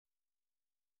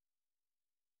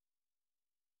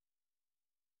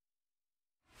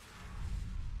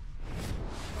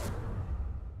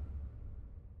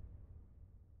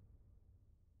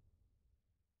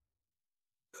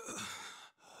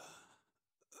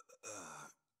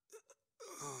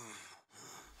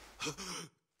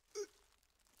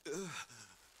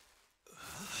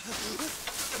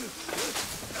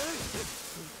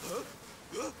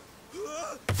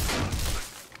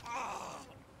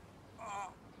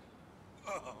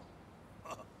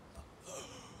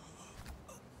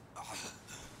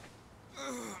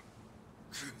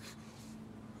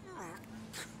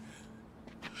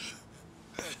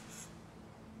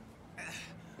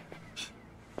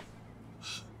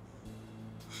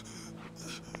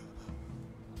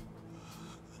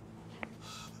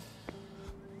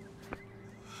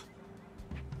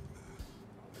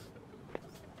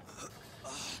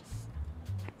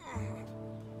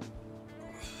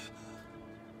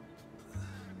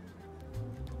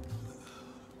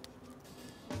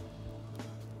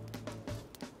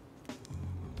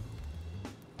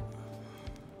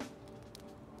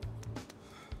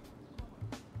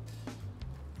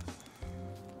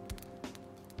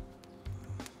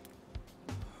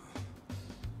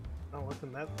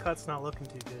That cut's not looking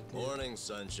too good, dude. Morning,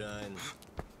 sunshine.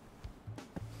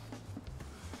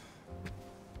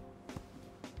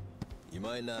 You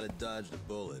might not have dodged a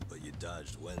bullet, but you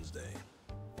dodged Wednesday.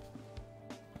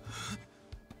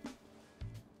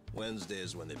 Wednesday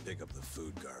is when they pick up the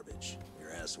food garbage.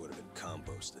 Your ass would have been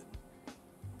composted.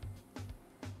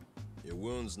 Your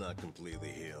wound's not completely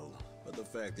healed, but the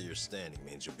fact that you're standing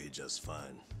means you'll be just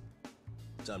fine.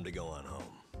 Time to go on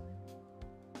home.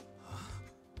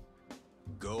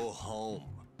 Go home.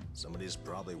 Somebody's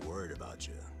probably worried about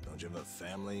you. Don't you have a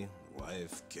family,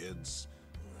 wife, kids?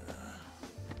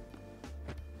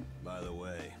 By the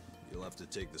way, you'll have to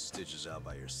take the stitches out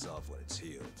by yourself when it's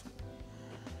healed.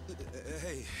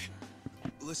 Hey,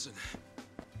 listen.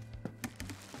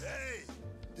 Hey,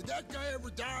 did that guy ever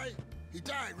die? He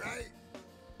died, right?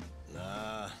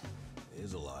 Nah,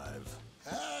 he's alive.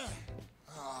 Huh?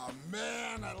 Oh,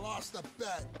 man, I lost a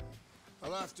bet.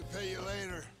 I'll have to pay you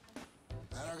later.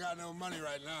 I don't got no money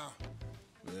right now.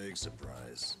 Big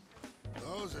surprise.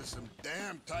 Those are some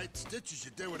damn tight stitches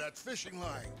you did with that fishing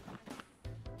line.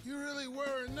 You really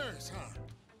were a nurse,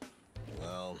 huh?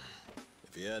 Well,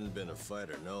 if he hadn't been a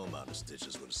fighter, no amount of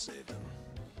stitches would have saved him.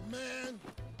 Man,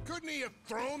 couldn't he have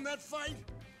thrown that fight?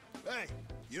 Hey,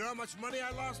 you know how much money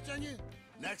I lost on you?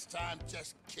 Next time,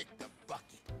 just kick the bucket.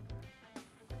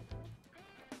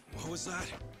 What was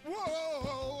that?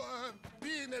 Whoa,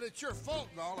 being that it's your fault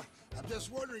and all, I'm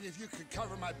just wondering if you could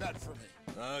cover my bet for me.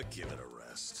 I'll give it a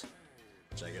rest.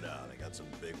 Check it out, I got some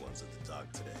big ones at the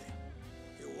dock today.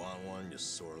 You want one, you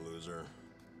sore loser?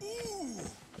 Ooh!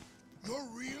 You're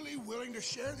really willing to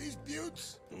share these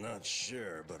buttes? Not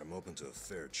sure, but I'm open to a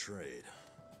fair trade.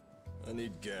 I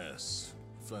need gas.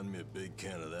 Find me a big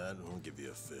can of that, and I'll give you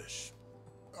a fish.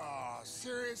 Aw,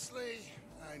 seriously?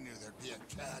 I knew there'd be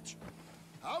a catch.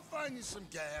 I'll find you some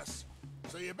gas.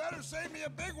 So you better save me a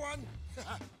big one.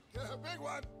 A big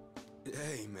one.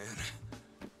 Hey, man.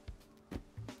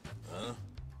 Huh?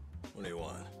 What do you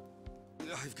want?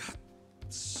 I've got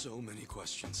so many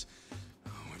questions.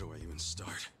 Where do I even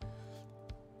start?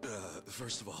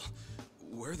 First of all,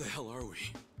 where the hell are we?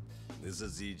 This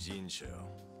is Ijincho.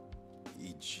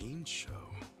 Ijincho?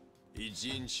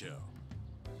 Ijincho.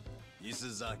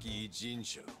 Isazaki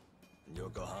Ijincho. In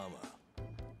Yokohama.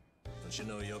 Don't you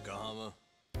know Yokohama?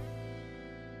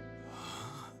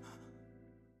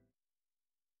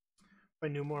 If I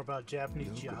knew more about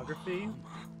Japanese geography,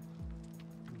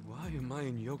 why am I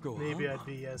in Yokohama? maybe I'd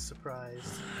be as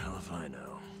surprised. Hell if I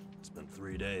know. It's been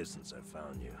 3 days since I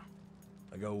found you.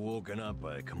 I got woken up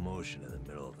by a commotion in the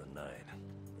middle of the night.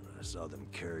 And I saw them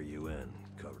carry you in,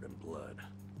 covered in blood.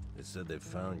 They said they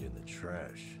found you in the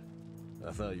trash.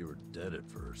 I thought you were dead at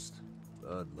first,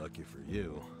 but lucky for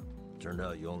you, turned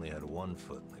out you only had 1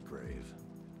 foot in the grave.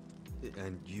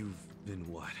 And you've been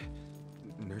what?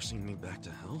 Nursing me back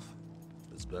to health?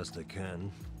 As best I can,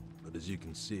 but as you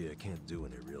can see, I can't do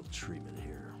any real treatment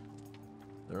here.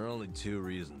 There are only 2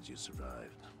 reasons you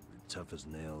survived. You're tough as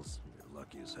nails, and you're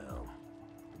lucky as hell.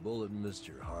 The bullet missed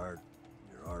your heart,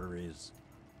 your arteries,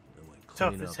 and went clean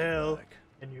Tough out as the hell, back.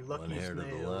 and you're 1 lucky as hair to the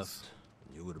nails. left,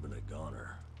 and you would have been a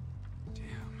goner.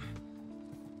 Damn.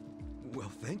 Well,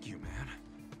 thank you, man.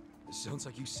 It sounds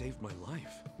like you saved my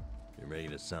life. You're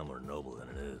making it sound more noble than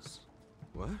it is.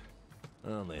 What? I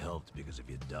only helped because if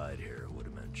you died here, it would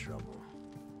have meant trouble.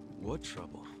 What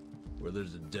trouble? Where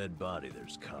there's a dead body,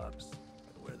 there's cops.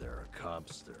 And where there are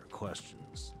cops, there are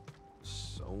questions.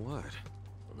 So what?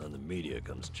 And then the media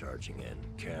comes charging in,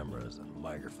 cameras and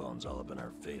microphones all up in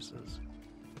our faces.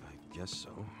 I guess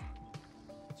so.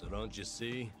 So don't you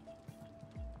see?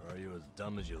 Or are you as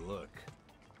dumb as you look?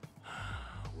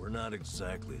 We're not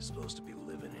exactly supposed to be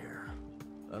living here.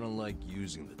 I don't like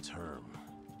using the term,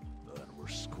 but We're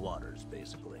squatters,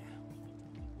 basically.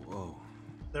 Whoa.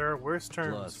 There are worse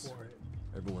terms Plus, for it.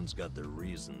 everyone's got their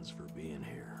reasons for being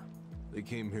here. They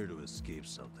came here to escape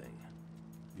something.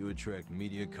 You attract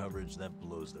media coverage that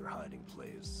blows their hiding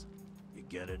place. You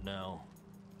get it now?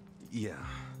 Yeah.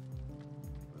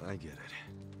 I get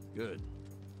it. Good.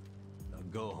 Now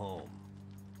go home.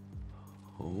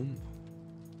 Home?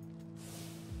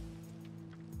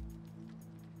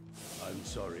 I'm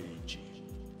sorry, Ichi.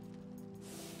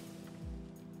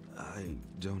 I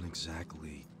don't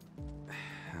exactly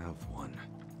have one.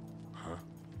 Huh?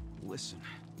 Listen,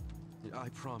 I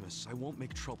promise I won't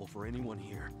make trouble for anyone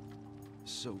here.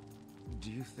 So,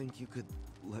 do you think you could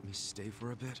let me stay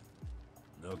for a bit?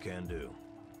 No can do.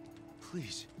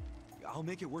 Please, I'll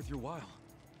make it worth your while.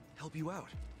 Help you out.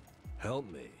 Help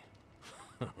me?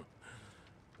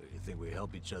 You think we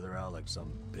help each other out like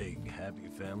some big, happy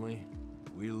family?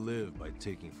 We live by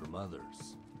taking from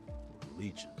others. We're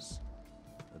leeches.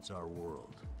 That's our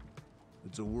world.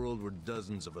 It's a world where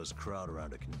dozens of us crowd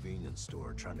around a convenience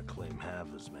store trying to claim half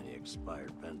as many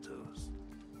expired bentos.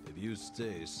 If you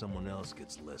stay, someone else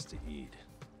gets less to eat.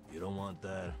 You don't want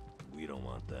that, we don't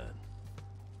want that.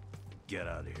 Get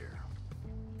out of here.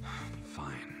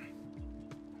 Fine.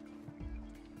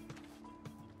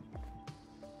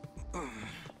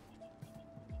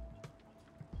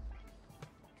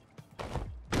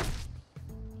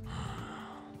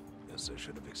 Guess I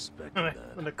should have expected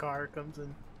When that. a car comes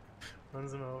and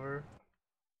runs him over.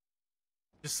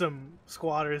 Just some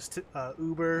squatters,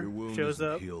 Uber Your wound shows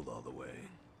isn't up. healed all the way,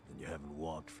 and you haven't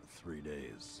walked for 3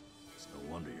 days. It's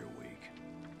no wonder you're weak.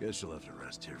 Guess you'll have to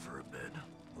rest here for a bit.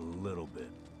 A little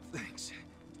bit. Thanks.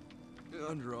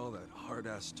 Under all that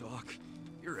hard-ass talk,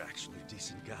 you're actually a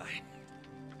decent guy.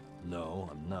 No,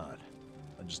 I'm not.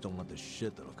 I just don't want the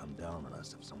shit that'll come down on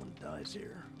us if someone dies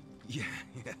here. Yeah.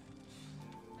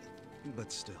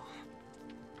 But still,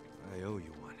 I owe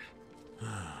you one.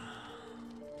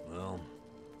 Well,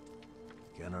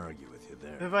 can't argue with you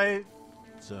there. If I,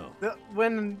 So,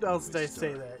 when else we did I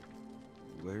say start? that?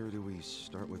 Where do we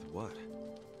start with what?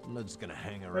 I'm not just gonna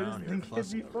hang I around just here think it'd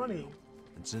fussing be over funny. you.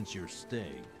 And since you're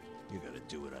staying, you gotta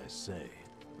do what I say.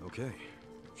 Okay,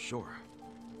 sure.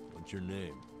 What's your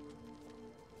name?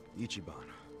 Ichiban.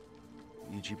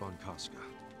 Ichiban Kasuga.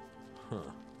 Huh.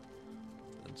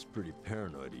 That's pretty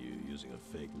paranoid of you using a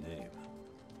fake name.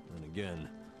 And again,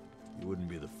 you wouldn't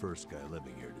be the first guy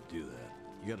living here to do that.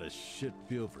 You got a shit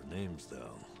feel for names,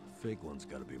 though. Fake ones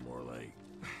gotta be more like...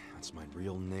 That's my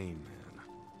real name,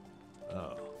 man.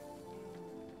 Oh.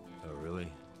 Oh,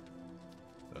 really?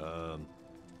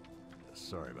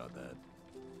 Sorry about that.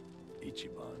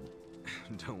 Ichiban.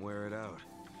 Don't wear it out.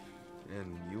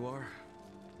 And you are?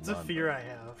 It's a fear I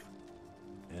have.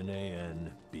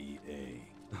 N-A-N-B-A.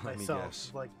 Let me Myself,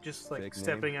 guess. like just like Fake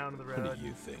stepping name? out on the What road. do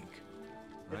you think?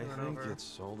 I Getting run think over.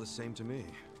 it's all the same to me.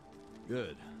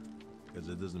 Good. Because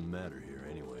it doesn't matter here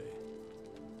anyway.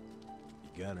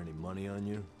 You got any money on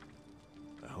you?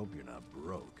 I hope you're not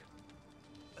broke.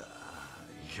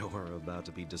 You're about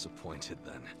to be disappointed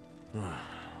then.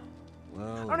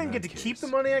 Well, I don't even get to keep the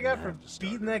money I got for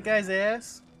beating that guy's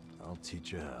ass. I'll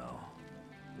teach you how.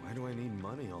 Why do I need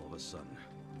money all of a sudden?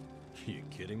 You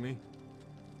kidding me?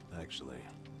 Actually,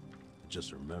 I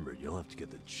just remembered you'll have to get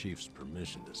the chief's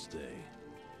permission to stay.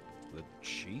 The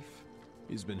chief?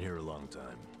 He's been here a long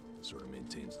time. Sort of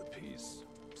maintains the peace.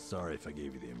 Sorry if I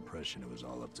gave you the impression it was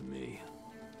all up to me.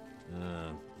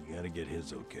 You gotta get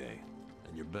his okay.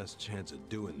 And your best chance at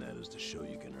doing that is to show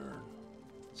you can earn.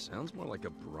 Sounds more like a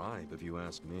bribe if you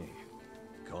ask me.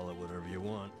 Call it whatever you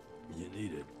want. You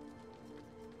need it.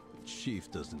 The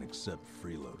chief doesn't accept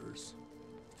freeloaders.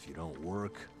 If you don't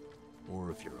work,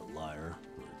 or if you're a liar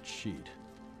or a cheat,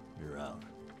 you're out.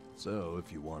 So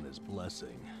if you want his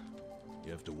blessing,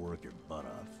 you have to work your butt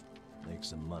off, make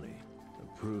some money,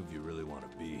 and prove you really want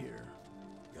to be here.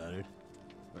 Got it?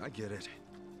 I get it.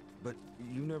 But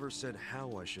you never said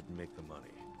how I should make the money.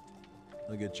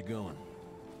 I'll get you going.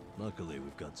 Luckily,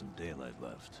 we've got some daylight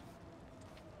left.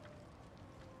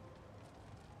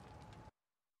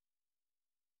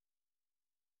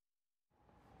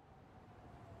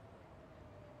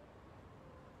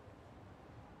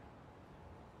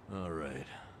 All right,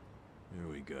 here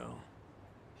we go.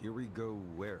 Here we go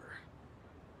where?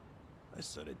 I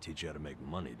said I'd teach you how to make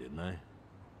money, didn't I?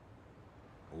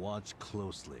 Watch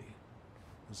closely.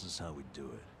 This is how we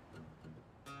do it.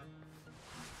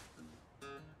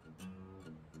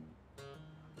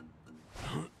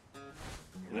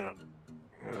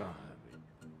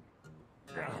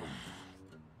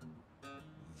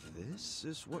 This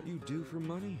is what you do for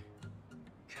money?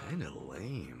 Kinda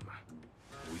lame.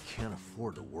 We can't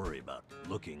afford to worry about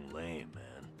looking lame,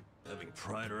 man. Having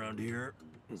pride around here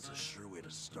is a sure way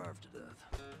to starve to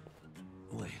death.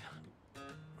 Wait,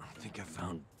 I think I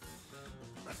found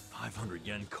a 500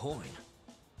 yen coin.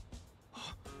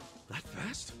 That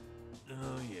fast?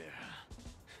 Oh yeah,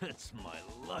 it's my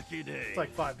lucky day. It's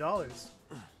like $5.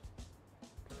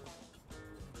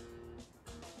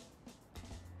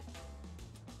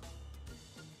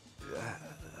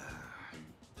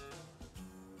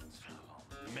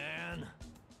 Man,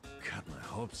 got my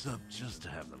hopes up just to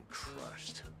have them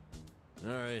crushed.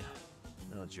 All right,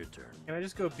 now it's your turn. Can I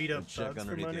just go beat up Check thugs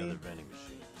for underneath the money? other vending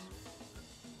machines.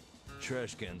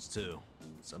 Trash cans too.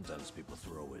 Sometimes people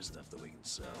throw away stuff that we can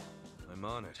sell. I'm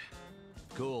on it.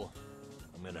 Cool.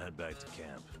 I'm gonna head back to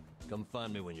camp. Come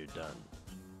find me when you're done.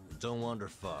 And don't wander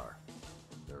far.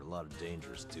 There are a lot of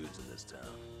dangerous dudes in this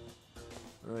town.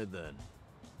 All right then.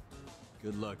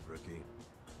 Good luck, rookie.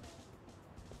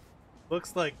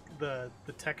 Looks like the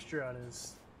texture on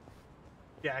his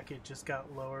jacket just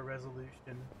got lower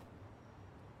resolution.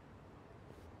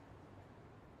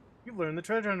 You've learned the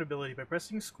treasure hunt ability. By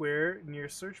pressing square near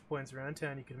search points around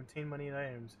town, you can obtain money and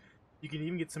items. You can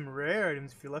even get some rare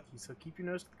items if you're lucky, so keep your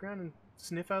nose to the ground and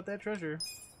sniff out that treasure.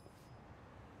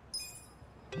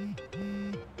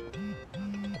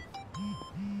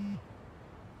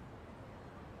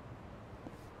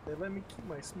 They let me keep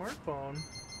my smartphone.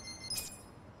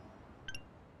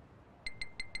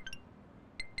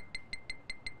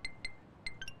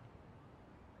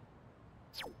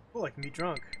 Oh, I can be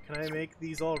drunk. Can I make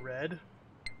these all red?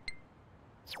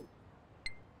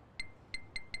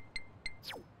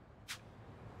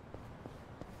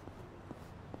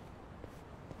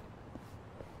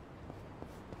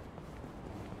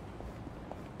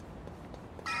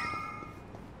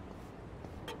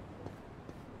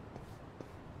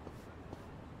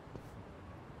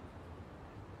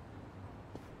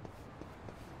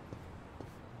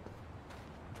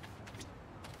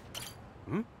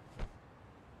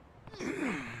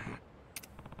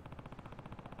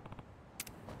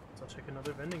 So I'll check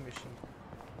another vending machine.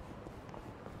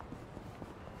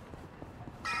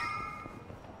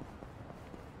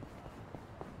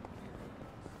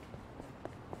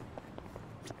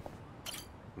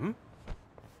 Hmm?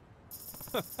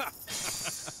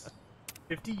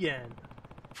 50 yen.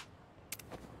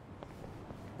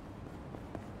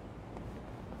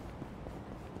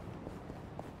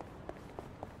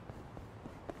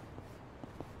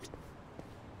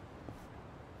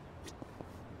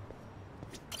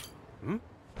 Hmm?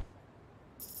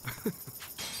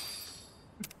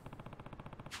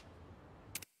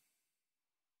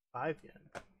 5 yen.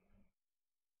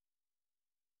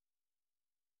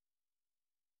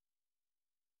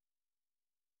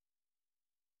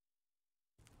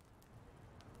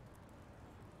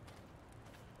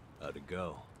 How'd it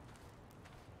go?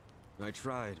 I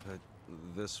tried, but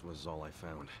this was all I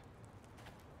found.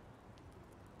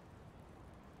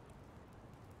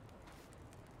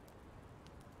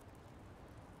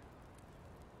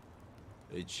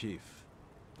 Hey, Chief.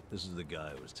 This is the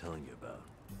guy I was telling you about.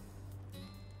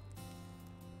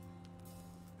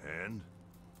 And?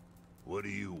 What do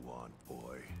you want,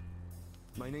 boy?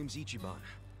 My name's Ichiban.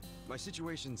 My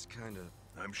situation's kinda...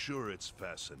 I'm sure it's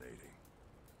fascinating.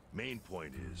 Main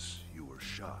point is, you were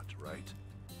shot, right?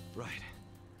 Right.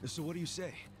 So what do you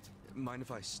say? Mind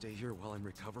if I stay here while I'm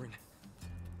recovering?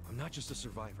 I'm not just a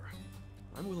survivor.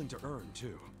 I'm willing to earn,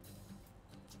 too.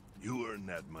 You earn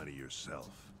that money yourself.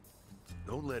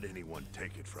 Don't let anyone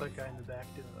take it It's from that you. guy in the back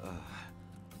doing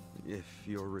If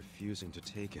you're refusing to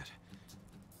take it,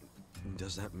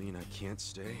 does that mean I can't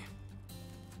stay?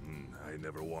 I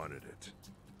never wanted it.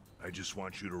 I just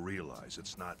want you to realize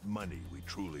it's not money we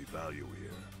truly value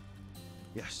here.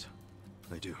 Yes,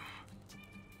 I do.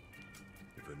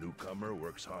 If a newcomer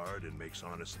works hard and makes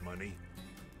honest money,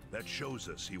 that shows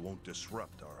us he won't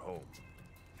disrupt our home.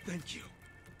 Thank you.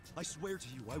 I swear to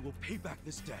you, I will pay back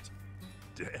this debt.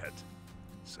 Dead.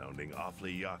 Sounding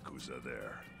awfully Yakuza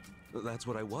there. That's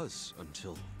what I was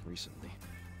until recently.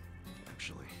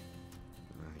 Actually,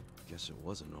 I guess it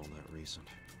wasn't all that recent.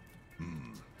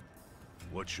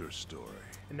 What's your story?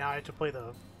 And now I have to play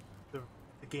the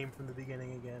game from the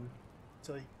beginning again.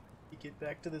 Until you get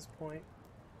back to this point.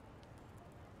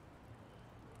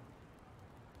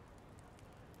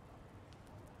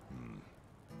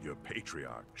 Your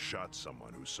patriarch shot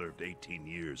someone who served 18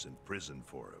 years in prison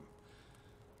for him.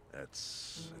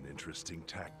 That's an interesting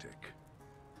tactic.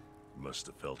 Must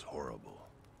have felt horrible.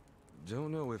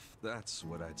 Don't know if that's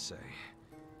what I'd say.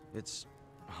 It's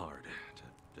hard to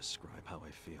describe how I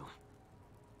feel.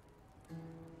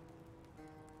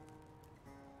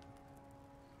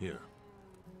 Here.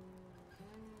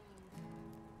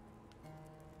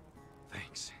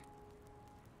 Thanks.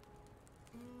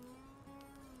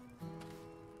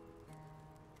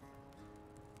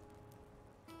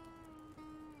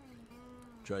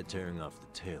 Try tearing off the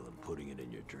tail and putting it in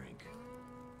your drink.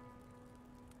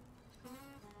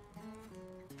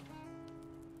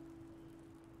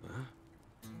 Huh?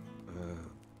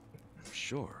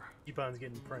 Sure. Ichiban's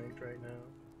getting pranked right now.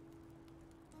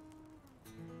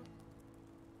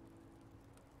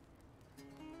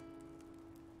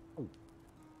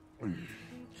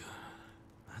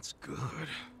 That's good.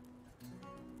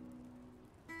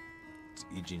 It's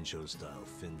Ijincho style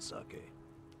fin sake.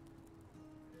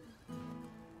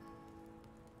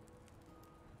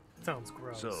 Sounds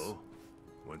gross. So,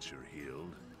 once you're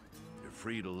healed, you're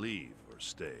free to leave or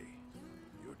stay.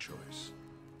 Your choice.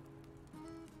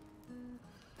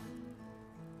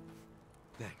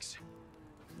 Thanks.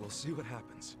 We'll see what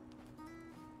happens.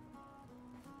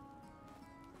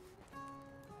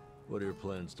 What are your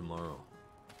plans tomorrow?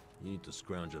 You need to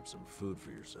scrounge up some food for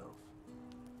yourself.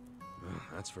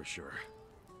 That's for sure.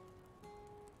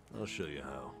 I'll show you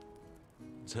how.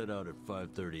 Let's head out at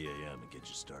 5:30 a.m. and get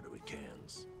you started with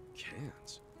cans.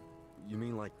 Cans? You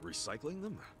mean like recycling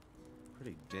them?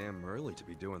 Pretty damn early to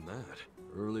be doing that.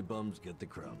 Early bums get the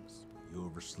crumbs. You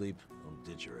oversleep, I'll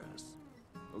ditch your ass.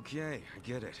 Okay, I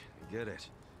get it. I get it.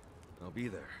 I'll be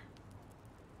there.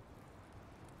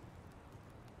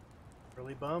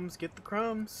 Early bums get the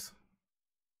crumbs.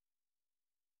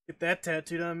 Get that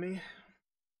tattooed on me.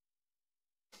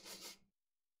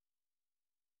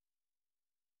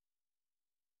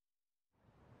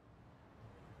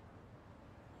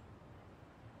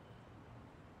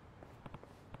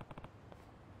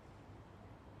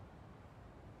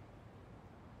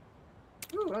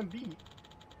 Ooh, I'm beat.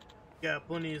 Got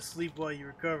plenty of sleep while you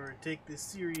recover. Take this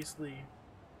seriously.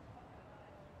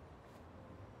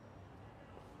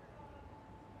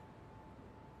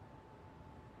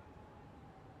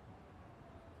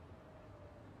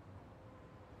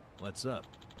 What's up?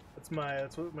 That's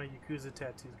what my Yakuza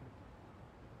tattoo's gonna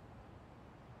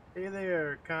be. Hey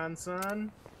there,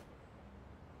 Kan-san.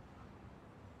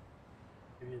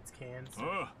 Maybe it's cans.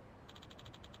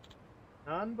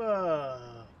 Nanba!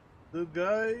 This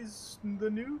guy's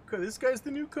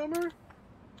the newcomer?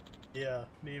 Yeah,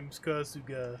 name's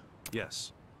Kasuga.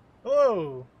 Yes.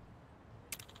 Hello!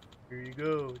 Here you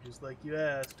go, just like you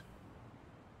asked.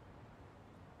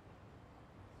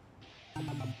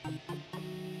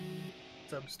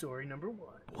 Sub-story number 1.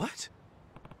 What?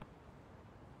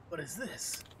 What is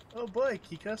this? Oh, bike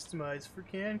he customized for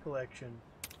can collection.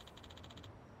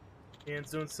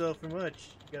 Cans don't sell for much.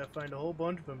 You gotta find a whole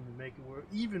bunch of them to make it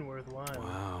even worthwhile.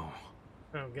 Wow.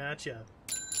 Oh, gotcha.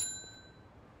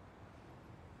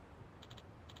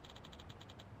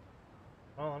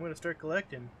 Well, I'm gonna start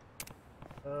collecting.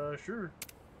 Sure.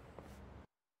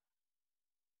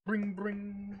 Bring,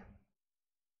 bring.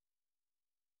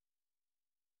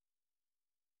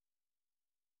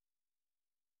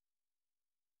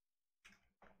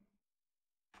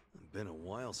 Been a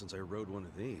while since I rode one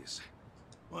of these.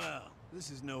 Well,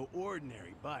 this is no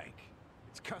ordinary bike.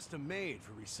 It's custom made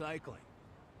for recycling.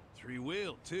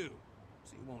 3-wheeled, too,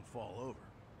 so you won't fall over.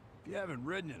 If you haven't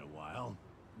ridden in a while,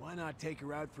 why not take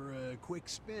her out for a quick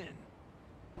spin?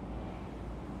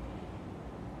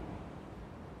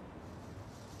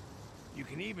 You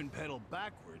can even pedal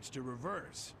backwards to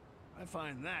reverse. I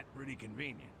find that pretty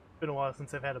convenient. Been a while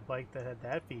since I've had a bike that had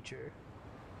that feature.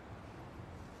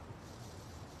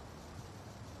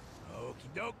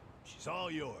 Okie doke, she's all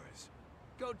yours.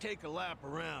 Go take a lap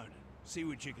around and see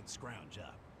what you can scrounge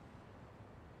up.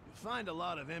 You'll find a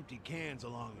lot of empty cans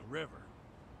along the river.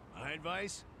 My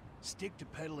advice? Stick to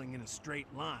pedaling in a straight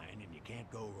line and you can't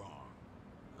go wrong.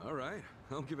 All right,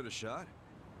 I'll give it a shot.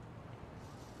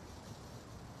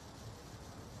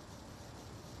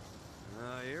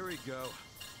 Here we go.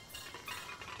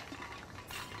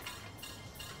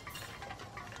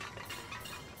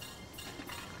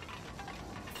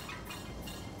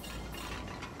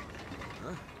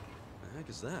 Huh? The heck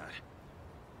is that?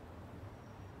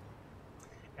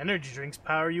 Energy drinks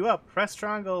power you up. Press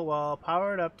triangle while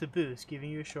powered up to boost, giving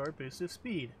you a short burst of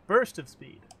speed. Hell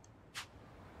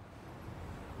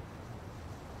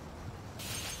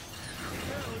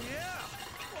yeah!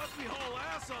 Watch me haul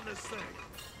ass on this thing.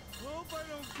 Hope I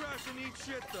don't crash and eat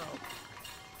shit, though.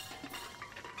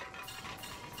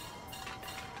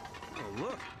 Oh,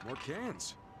 look, more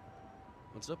cans.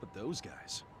 What's up with those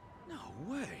guys? No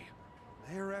way.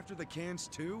 They're after the cans,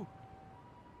 too?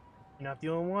 You're not the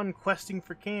only one questing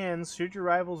for cans. Should your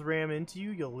rivals ram into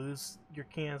you, you'll lose your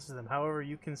cans to them. However,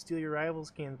 you can steal your rivals'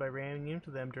 cans by ramming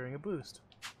into them during a boost.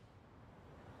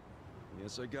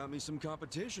 Guess I got me some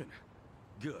competition.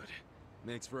 Good.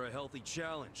 Makes for a healthy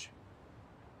challenge.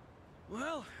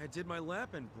 Well, I did my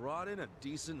lap and brought in a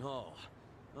decent haul.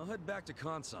 I'll head back to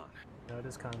Kansan. No, it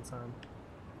is Kan-san.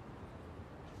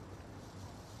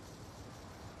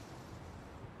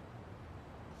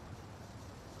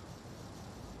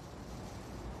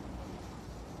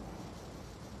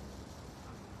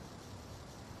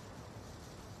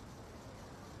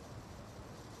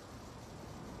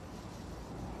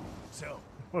 So,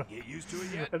 get used to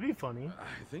it yet? That'd be funny.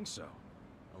 I think so.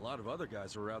 A lot of other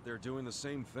guys were out there doing the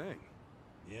same thing.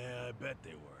 Yeah, I bet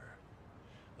they were.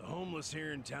 The homeless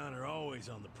here in town are always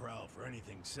on the prowl for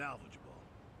anything salvageable.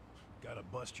 Gotta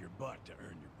bust your butt to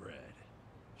earn your bread.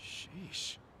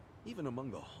 Sheesh. Even among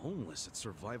the homeless, it's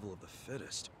survival of the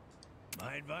fittest.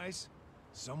 My advice?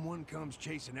 Someone comes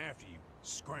chasing after you,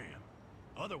 scram.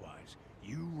 Otherwise,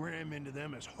 you ram into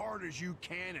them as hard as you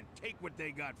can and take what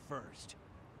they got first.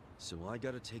 So I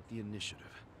gotta take the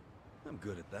initiative. I'm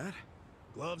good at that.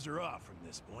 Gloves are off from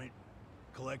this point.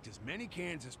 Collect as many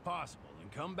cans as possible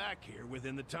and come back here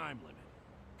within the time limit.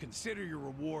 Consider your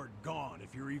reward gone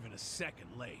if you're even a second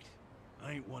late.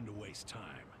 I ain't one to waste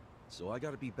time. So I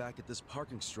gotta be back at this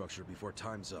parking structure before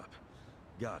time's up.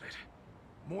 Got it.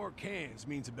 More cans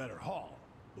means a better haul.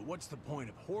 But what's the point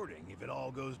of hoarding if it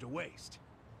all goes to waste?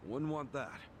 Wouldn't want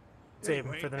that. Save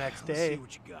them for the next let's day. see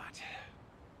what you got.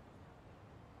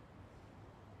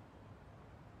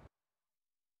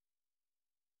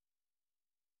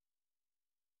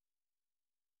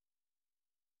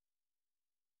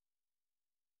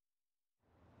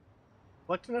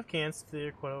 Collect enough cans to clear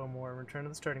your quota or more and return to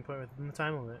the starting point within the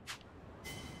time limit.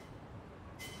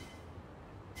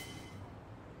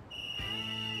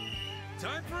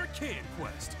 Time for a can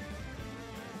quest.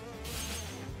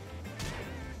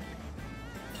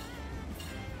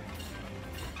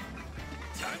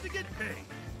 Time to get paid.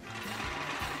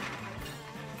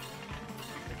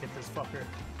 Look at this fucker.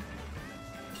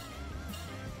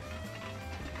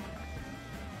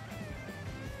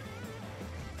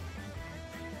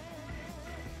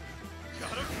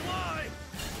 Gotta fly.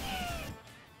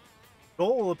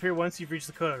 Goal will appear once you've reached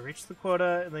the quota. Reach the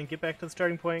quota and then get back to the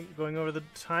starting point. Going over the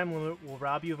time limit will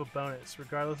rob you of a bonus,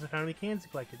 regardless of how many cans you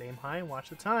collected. Aim high and watch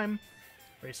the time.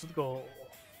 Race to the goal.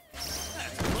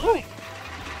 That's money.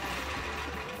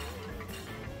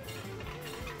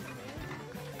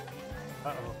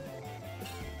 Uh-oh.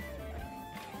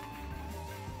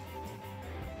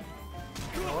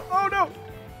 Oh no!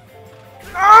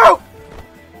 Oh!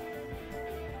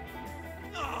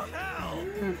 Oh, hell!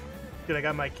 Dude, I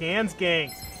got my cans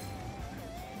ganked.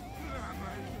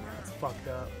 That's fucked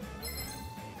up.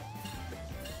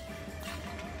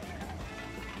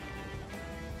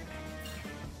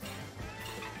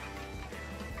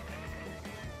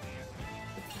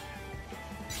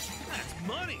 That's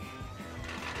money.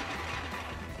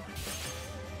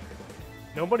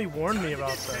 Nobody warned me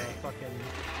about the fucking...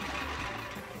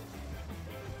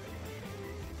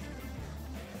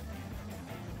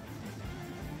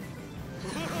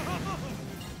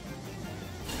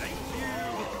 Thank you.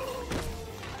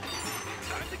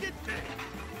 Time to get paid.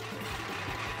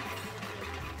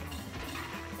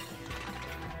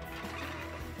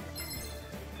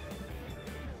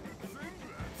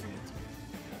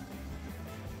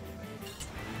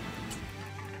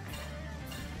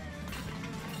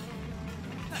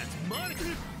 That's money.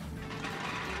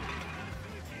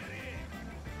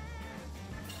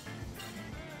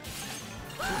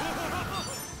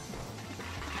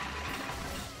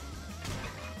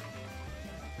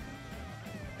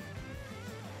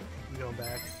 I'm going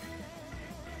back.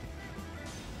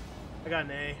 I got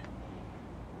an A.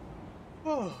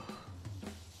 Oh.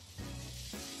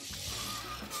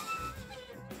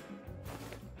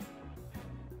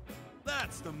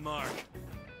 That's the mark.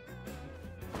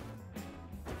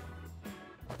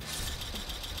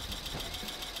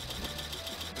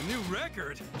 A new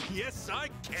record? Yes, I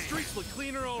can. Streets look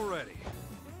cleaner already.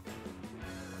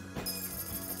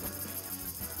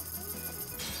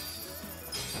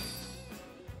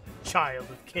 Child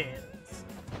of cans.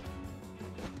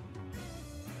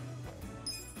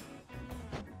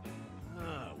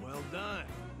 Ah, well done.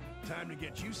 Time to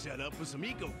get you set up with some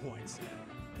eco points then.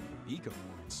 Eco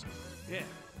points. Yeah,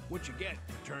 what you get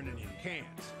for turning in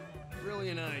cans.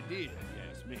 Brilliant idea, if you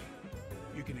ask me.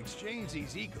 You can exchange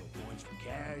these eco points for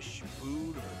cash,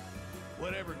 food, or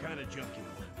whatever kind of junk you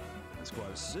want. That's quite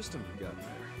a system you got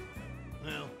there.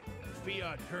 Well, the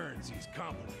fiat currency is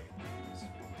complicated.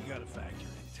 You gotta factor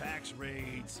in tax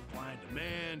rates, supply and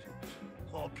demand,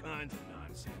 all kinds of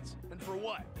nonsense. And for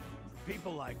what? For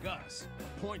people like us,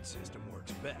 a point system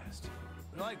works best.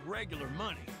 They're like regular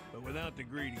money, but without the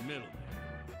greedy middleman.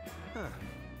 Huh.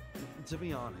 To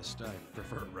be honest, I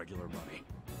prefer regular money.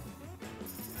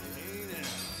 Hey now,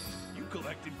 you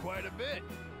collected quite a bit.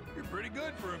 You're pretty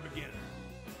good for a beginner.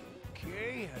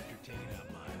 Okay, after taking out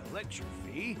my lecture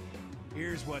fee,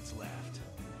 here's what's left.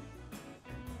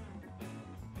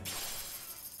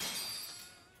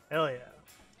 Hell yeah.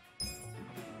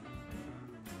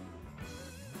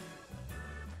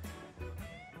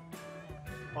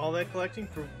 All that collecting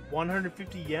for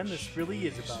 150 yen? This really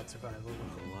is about survival.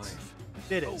 What a life.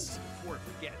 It Oh, is. before I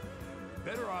forget, you're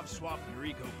better off swapping your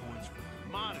eco points for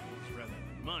commodities rather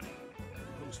than money.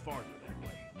 It goes farther that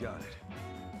way. Got it.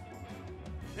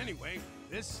 Anyway,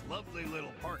 this lovely little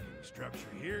parking structure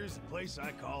here is the place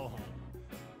I call home.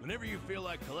 Whenever you feel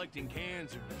like collecting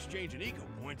cans or exchanging eco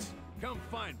points, come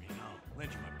find me and I'll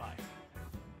lend you my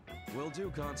bike. Will do,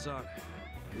 Kansan.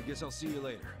 I guess I'll see you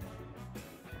later.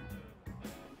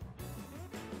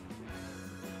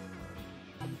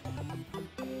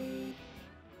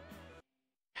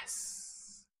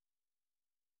 Yes.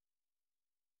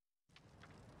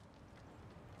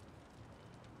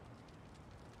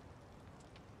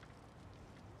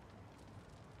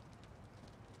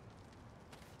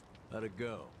 How'd it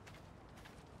go?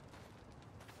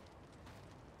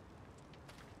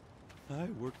 I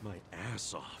worked my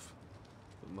ass off,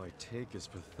 but my take is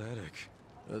pathetic.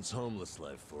 That's homeless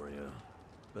life for you.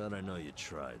 But I know you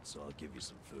tried, so I'll give you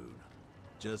some food.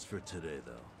 Just for today,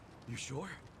 though. You sure?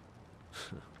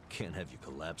 Can't have you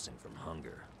collapsing from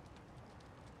hunger.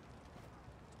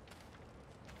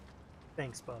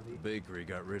 Thanks, Bobby. The bakery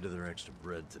got rid of their extra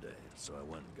bread today, so I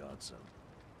went and got some.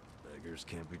 Beggars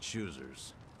can't be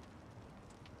choosers.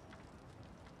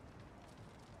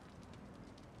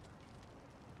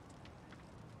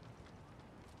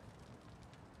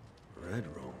 Bread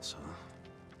rolls,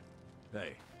 huh?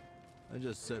 Hey, I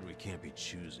just said we can't be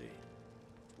choosy.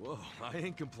 Whoa, I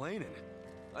ain't complaining.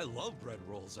 I love bread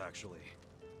rolls, actually.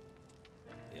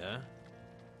 Yeah?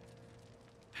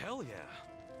 Hell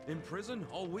yeah. In prison,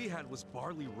 all we had was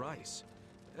barley rice.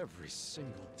 Every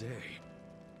single day.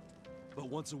 But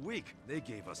once a week, they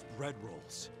gave us bread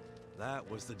rolls. That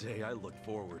was the day I looked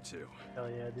forward to. Hell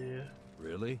yeah, dude.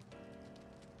 Really?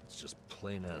 It's just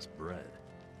plain-ass bread.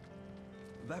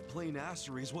 That plain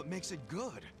assery is what makes it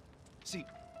good. See,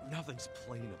 nothing's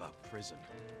plain about prison.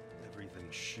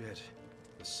 Everything's shit.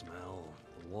 The smell,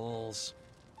 the walls,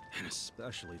 and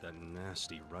especially that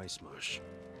nasty rice mush.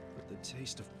 But the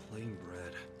taste of plain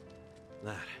bread,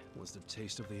 that was the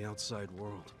taste of the outside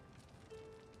world.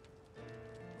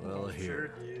 Well, Sure,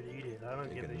 here. dude, eat it. I don't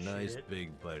Take give a a nice shit.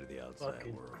 big bite of the outside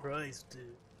Fucking world. Christ,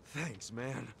 dude. Thanks,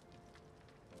 man.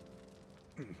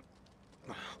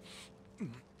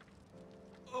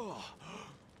 Oh,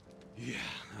 yeah,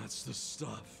 that's the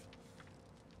stuff.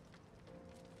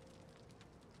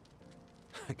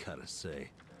 I gotta say,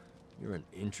 you're an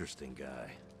interesting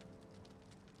guy.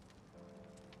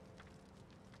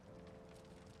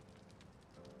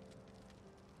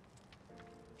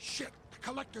 Shit! The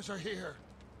collectors are here!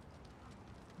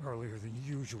 Earlier than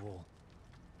usual.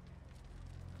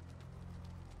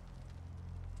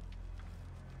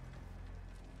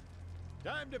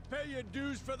 Time to pay your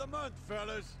dues for the month,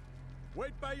 fellas.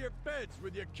 Wait by your beds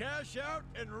with your cash out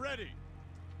and ready.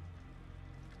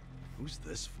 Who's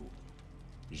this fool?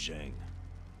 Zhang,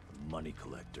 a money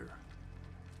collector.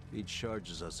 He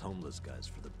charges us homeless guys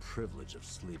for the privilege of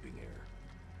sleeping here.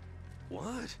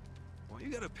 What? Why you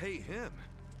gotta pay him?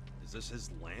 Is this his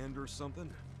land or something?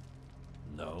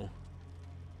 No.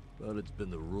 But it's been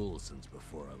the rule since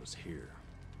before I was here.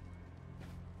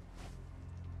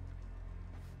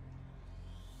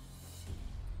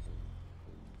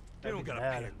 You don't That'd be gotta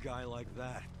bad. pay a guy like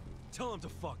that. Tell him to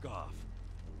fuck off.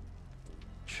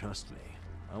 Trust me,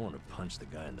 I want to punch the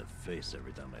guy in the face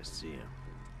every time I see him.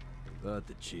 But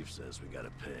the chief says we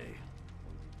gotta pay.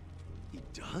 He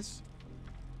does?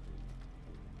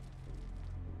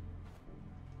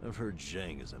 I've heard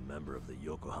Zhang is a member of the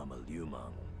Yokohama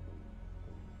Liumang,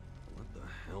 What the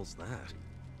hell's that?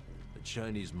 a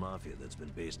Chinese mafia that's been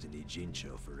based in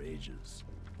Ijincho for ages.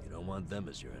 You don't want them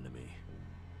as your enemy.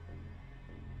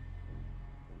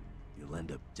 You'll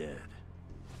end up dead.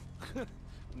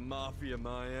 Mafia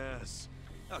my ass.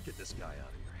 I'll get this guy out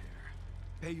of your hair.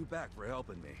 Pay you back for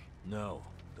helping me. No,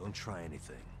 don't try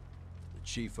anything. The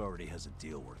chief already has a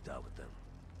deal worked out with them.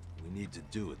 We need to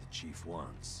do what the chief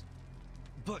wants.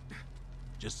 But...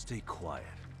 Just stay quiet.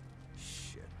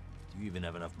 Shit. Do you even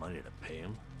have enough money to pay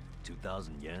him?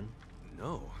 2,000 yen?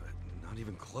 no, not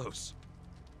even close.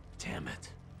 Damn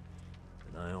it.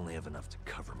 And I only have enough to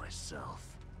cover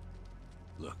myself.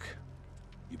 Look,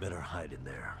 you better hide in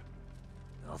there.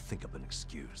 I'll think up an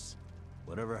excuse.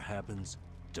 Whatever happens,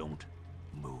 don't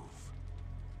move.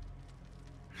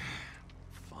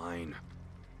 Fine.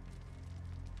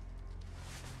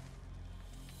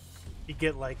 You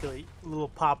get like a little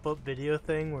pop-up video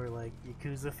thing where like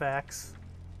Yakuza facts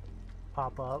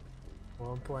pop up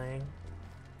while I'm playing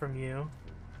from you.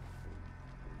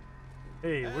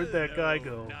 Hey, where'd that guy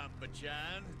go?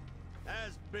 Napa-chan.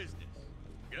 How's business?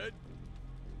 Good?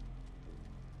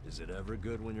 Is it ever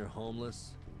good when you're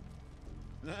homeless?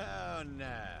 No,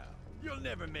 no. You'll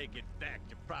never make it back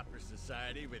to proper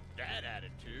society with that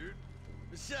attitude.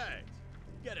 Besides,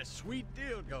 you got a sweet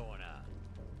deal going on.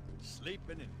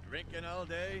 Sleeping and drinking all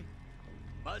day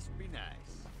must be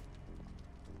nice.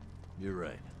 You're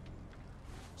right.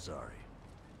 Sorry.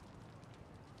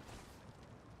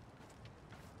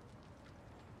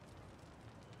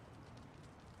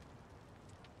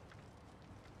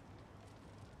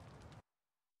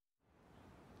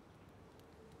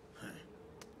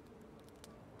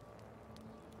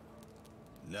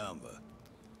 Number.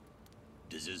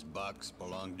 Does this box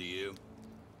belong to you?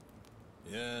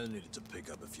 Yeah, I needed to pick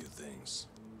up a few things.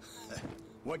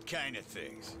 What kind of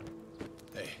things?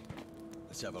 Hey,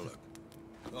 let's have a look.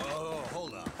 Oh,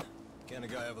 hold on. Can't a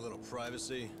guy have a little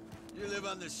privacy? You live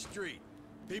on the street.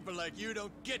 People like you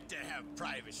don't get to have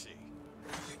privacy.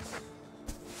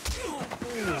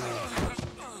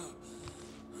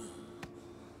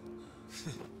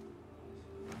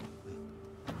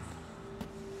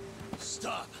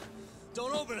 Stop!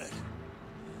 Don't open it!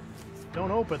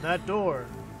 Don't open that door.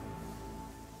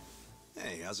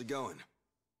 Hey, how's it going?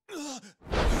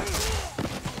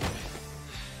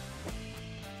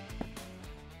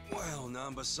 Well,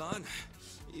 Namba-san,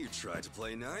 you tried to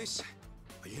play nice,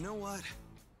 but you know what?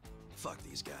 Fuck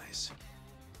these guys.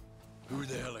 Who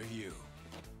the hell are you?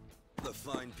 The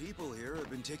fine people here have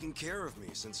been taking care of me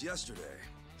since yesterday.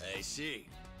 I see.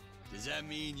 Does that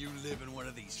mean you live in one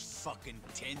of these fucking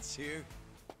tents here?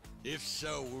 If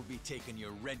so, we'll be taking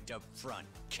your rent up front,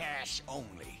 cash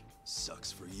only.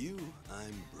 Sucks for you,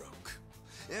 I'm broke.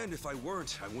 And if I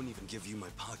weren't, I wouldn't even give you my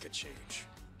pocket change.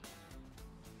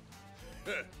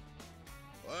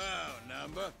 Wow,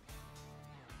 Namba.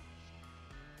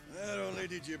 Not only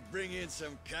did you bring in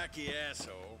some cocky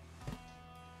asshole,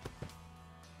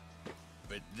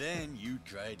 but then you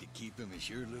tried to keep him as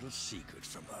your little secret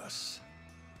from us.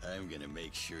 I'm gonna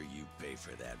make sure you pay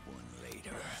for that one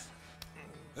later.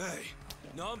 Hey,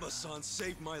 Namba-san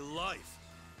saved my life.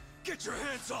 Get your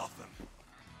hands off him!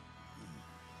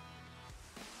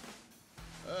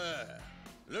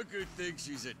 Look who thinks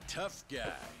he's a tough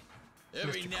guy.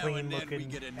 Every Mr. now and then we Clean-looking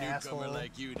get a newcomer asshole.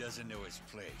 like you doesn't know his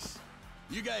place.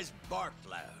 You guys bark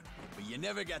loud, but you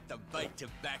never got the bite to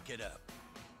back it up.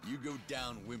 You go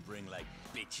down whimpering like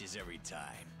bitches every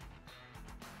time.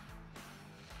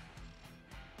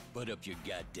 Put up your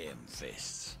goddamn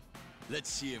fists. Let's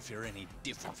see if you're any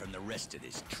different from the rest of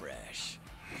this trash.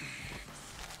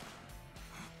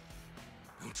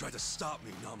 Don't try to stop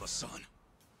me, Namba-san.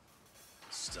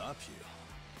 Stop you?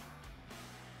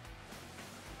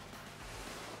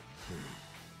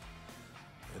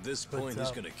 At this point, he's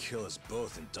up? gonna kill us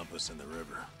both and dump us in the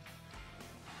river.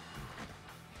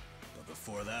 But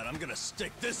before that, I'm gonna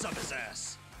stick this up his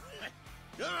ass!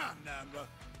 Come on, Namba.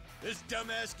 This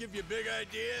dumbass give you big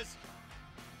ideas?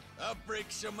 I'll break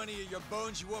so many of your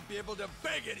bones you won't be able to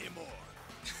beg anymore.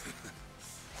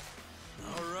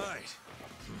 All right,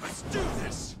 let's do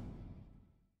this!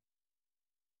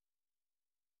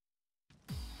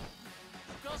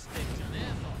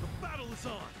 The battle is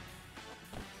on.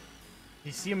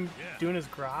 You see him doing his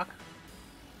grok?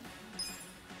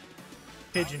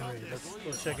 Pigeon raid.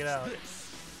 Let's check it out.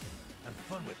 Have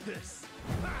fun with this.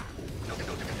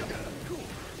 Cool.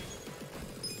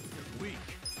 You're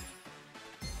weak.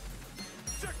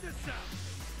 Check this out.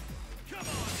 Come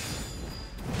on.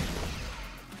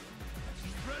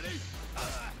 Ready?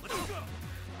 Let's go.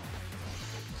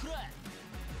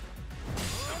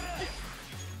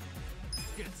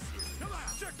 Get serious. Come on.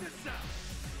 Check this out.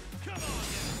 Come on.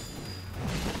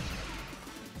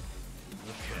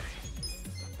 Okay.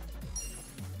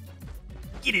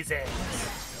 Get his ass.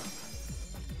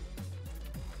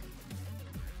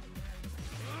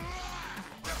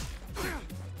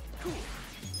 Cool.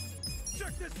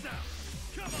 Check this out.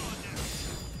 Come on now.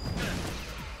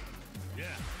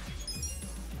 Yeah.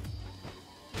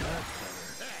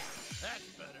 That's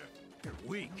better. You're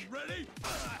weak. Ready?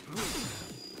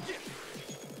 Yeah.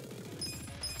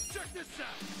 Check this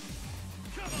out.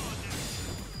 Come on now.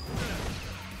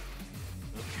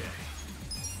 Okay.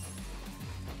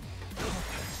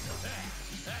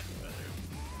 That's better.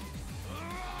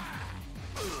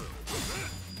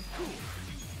 Cool.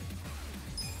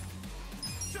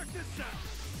 Check this out.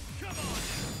 Come on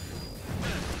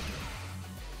now.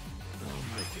 I'll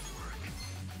make it work.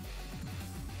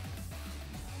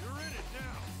 You're in it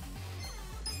now.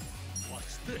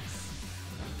 Watch this.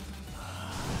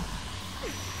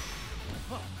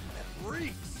 That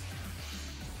reeks.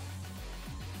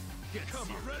 Come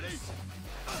on, ready?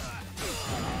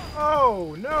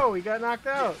 Oh no, he got knocked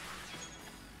out.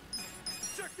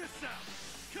 Check this out.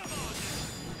 Come on.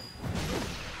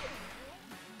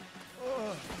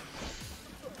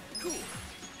 Cool.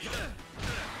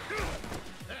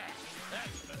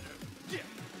 That's better. Yeah.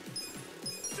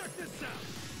 Check this out.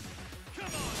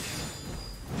 Come on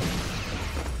now.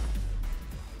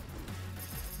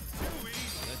 Too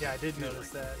easy. Yeah, I did notice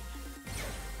that.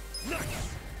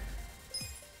 Nice.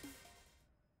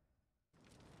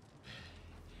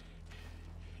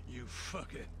 You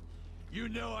fucker. You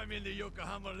know I'm in the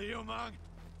Yokohama Liumang?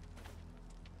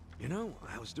 You know,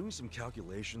 I was doing some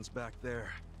calculations back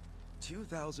there.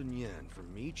 2,000 yen from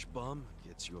each bum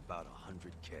gets you about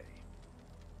 100K.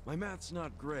 My math's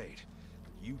not great,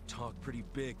 but you talk pretty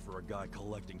big for a guy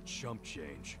collecting chump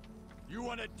change. You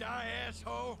wanna die,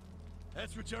 asshole?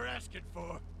 That's what you're asking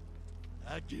for.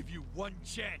 I'll give you one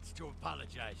chance to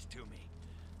apologize to me.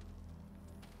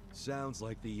 Sounds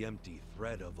like the empty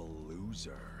threat of a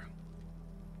loser.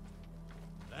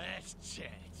 Last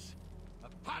chance.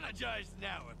 Apologize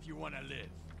now if you wanna live.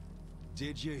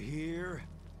 Did you hear?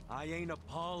 I ain't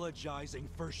apologizing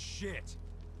for shit.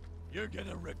 You're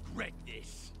gonna regret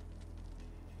this.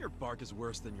 Your bark is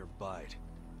worse than your bite.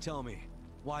 Tell me,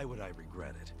 why would I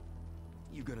regret it?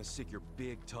 You gonna sick your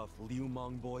big, tough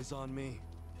Liumang boys on me?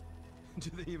 Do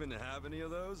they even have any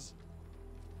of those?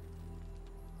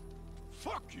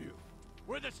 Fuck you!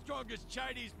 We're the strongest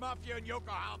Chinese mafia in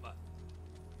Yokohama.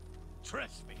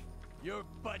 Trust me, your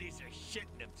buddies are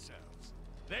shitting themselves.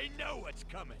 They know what's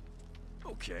coming.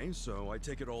 Okay, so I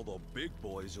take it all the big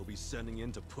boys you'll be sending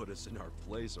in to put us in our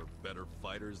place are better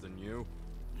fighters than you?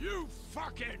 You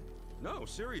fucking... No,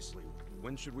 seriously,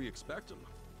 when should we expect them?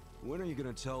 When are you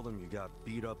gonna tell them you got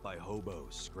beat up by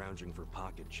hobos scrounging for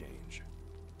pocket change?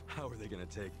 How are they gonna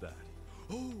take that?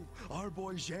 Oh, our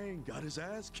boy Zhang got his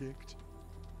ass kicked.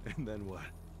 And then what?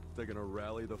 They're gonna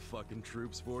rally the fucking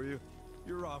troops for you?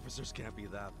 Your officers can't be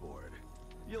that bored.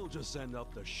 You'll just end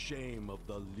up the shame of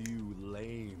the Liu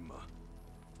lame.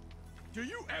 Do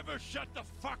you ever shut the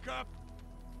fuck up?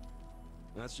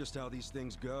 That's just how these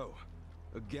things go.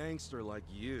 A gangster like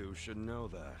you should know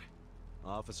that.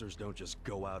 Officers don't just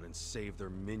go out and save their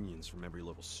minions from every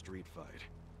little street fight.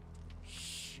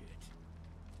 Shit.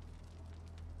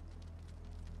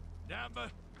 Namba,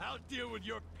 I'll deal with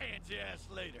your pansy ass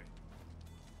later.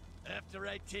 After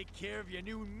I take care of your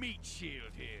new meat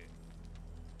shield here.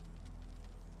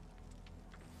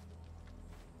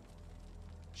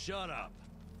 Shut up.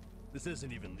 This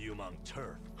isn't even Liumang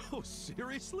turf. Oh,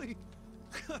 seriously?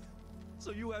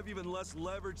 So you have even less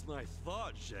leverage than I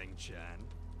thought, Zhang-chan.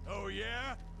 Oh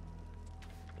yeah?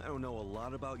 I don't know a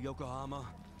lot about Yokohama,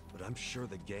 but I'm sure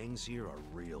the gangs here are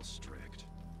real strict.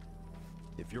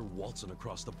 If you're waltzing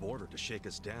across the border to shake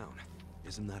us down,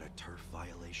 isn't that a turf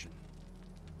violation?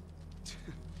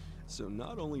 So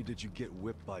not only did you get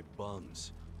whipped by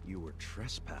bums, you were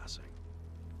trespassing.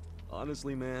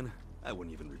 Honestly, man, I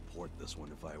wouldn't even report this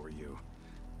one if I were you.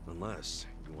 Unless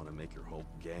you want to make your whole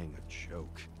gang a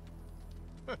joke.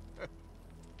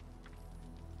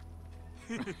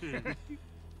 You're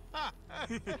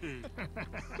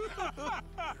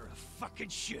a fucking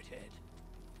shithead.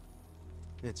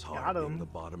 It's Got hard being him. the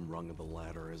bottom rung of the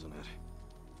ladder, isn't it?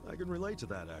 I can relate to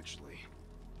that, actually.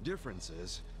 Difference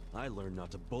is, I learned not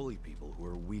to bully people who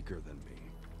are weaker than me.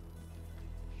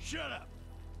 Shut up.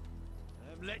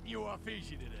 I'm letting you off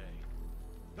easy today.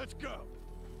 Let's go.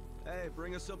 Hey,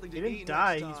 bring us something to He eat didn't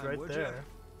die, next he's time, right would ya? there.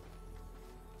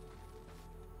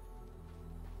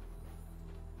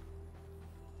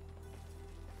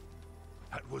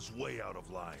 That was way out of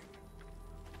line.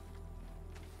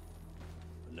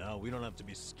 But now we don't have to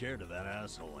be scared of that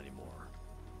asshole anymore.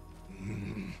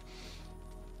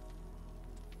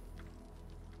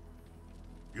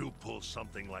 You pull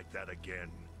something like that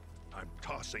again, I'm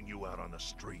tossing you out on the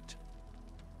street.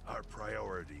 Our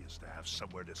priority is to have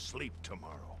somewhere to sleep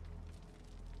tomorrow.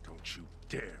 Don't you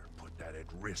dare put that at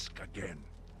risk again.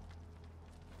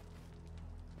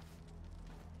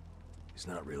 He's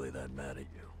not really that mad at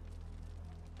you.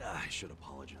 I should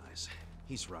apologize.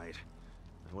 He's right.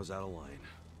 I was out of line.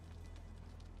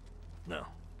 No.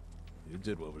 You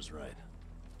did what was right.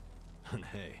 And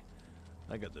hey,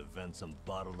 I got to vent some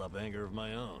bottled up anger of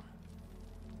my own.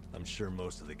 I'm sure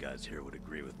most of the guys here would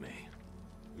agree with me.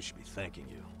 We should be thanking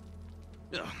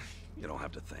you. Ugh, you don't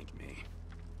have to thank me.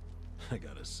 I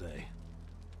gotta say,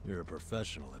 you're a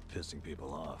professional at pissing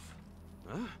people off.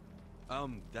 Huh?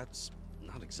 That's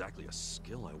not exactly a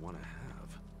skill I want to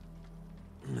have.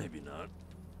 Maybe not.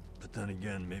 But then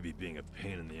again, maybe being a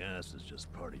pain in the ass is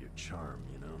just part of your charm,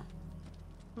 you know?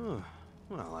 Huh.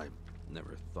 Well, I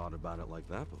never thought about it like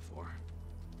that before.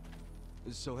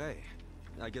 So hey,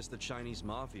 I guess the Chinese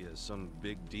Mafia is some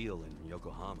big deal in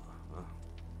Yokohama, huh?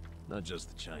 Not just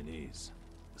the Chinese.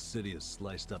 The The city is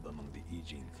sliced up among the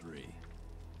Ijin Three.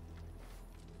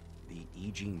 The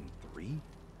Ijin 3?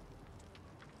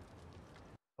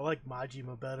 I like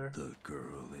Majima better. The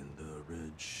girl in the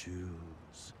red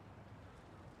shoes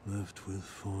left with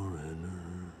foreigners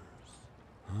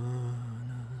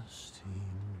on a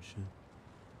steamship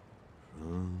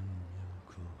from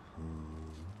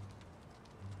Yokohama.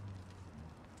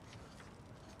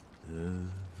 Never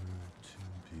to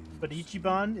be. But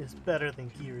Ichiban is better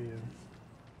than Kiryu.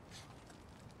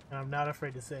 And I'm not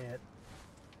afraid to say it.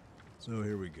 So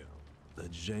here we go. The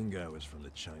Zheng guy was from the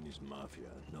Chinese mafia,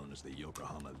 known as the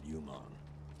Yokohama Yumon.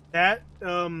 That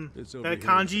It's over that here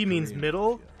as kanji the means Korean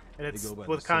middle, mafia. and They it's go by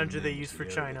what the same kanji they name use as for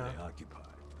the area China. they occupy,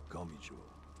 Gomijo.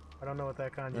 I don't know what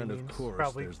that kanji And means. of course,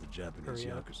 Probably there's the Japanese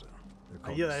Korea. Yakuza. They're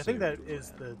called Yeah, the I think that Seiryu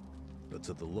is clan. the But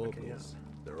to the locals,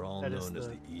 they're all That is known as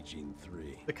the- the Ijin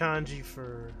Three. kanji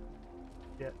for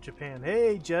Japan.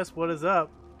 Hey, Jess, what is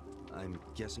up? I'm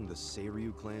guessing the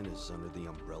Seiryu clan is under the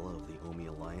umbrella of the Omi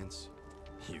Alliance?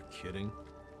 You kidding?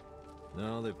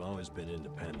 No, they've always been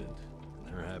independent, and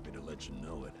they're happy to let you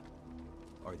know it.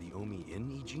 Are the Omi in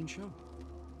Ijin show?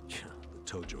 Yeah, the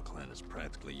Tojo clan is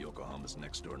practically Yokohama's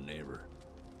next-door neighbor.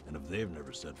 And if they've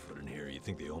never set foot in here, you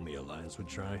think the Omi Alliance would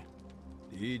try?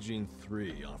 The Ijin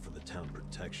Three offer the town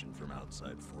protection from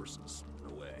outside forces,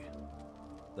 in a way.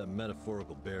 That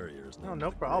metaphorical barrier is known no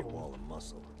as the Great problem. Wall of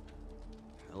Muscle.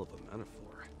 Hell of a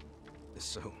metaphor.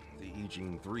 So, the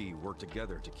Ijin 3 work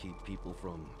together to keep people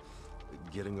from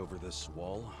getting over this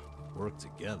wall? Work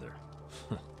together?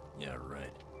 Yeah,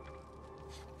 right.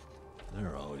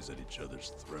 They're always at each other's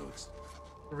throats.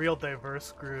 Real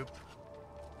diverse group.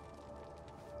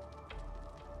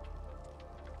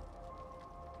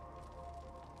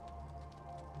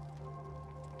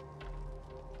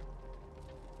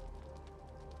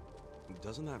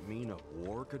 Doesn't that mean a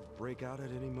war could break out at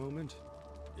any moment?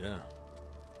 Yeah.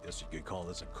 Guess you could call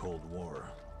this a Cold War.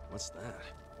 What's that?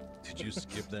 Did you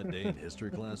skip that day in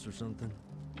history class or something?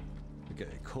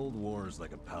 Okay, Cold War is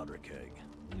like a powder keg.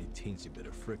 Any teensy bit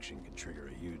of friction can trigger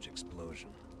a huge explosion.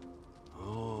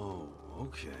 Oh,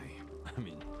 okay. I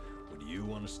mean, would you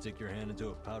want to stick your hand into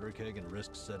a powder keg and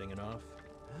risk setting it off?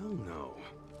 Hell no.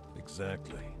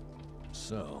 Exactly.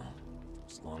 So,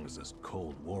 as long as this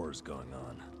Cold War is going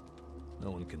on, no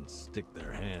one can stick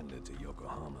their hand into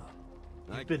Yokohama.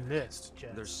 You've been missed,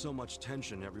 Jess. There's so much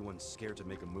tension, everyone's scared to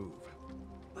make a move.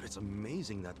 But it's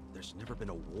amazing that there's never been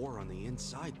a war on the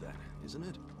inside then, isn't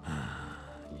it?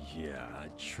 Yeah, I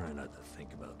try not to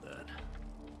think about that.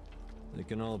 They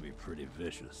can all be pretty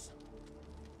vicious.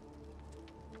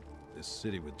 This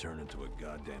city would turn into a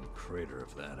goddamn crater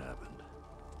if that happened.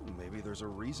 Maybe there's a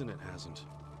reason it hasn't.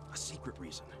 A secret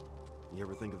reason. You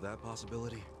ever think of that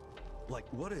possibility? Like,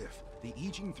 what if the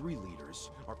Ijin 3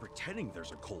 leaders are pretending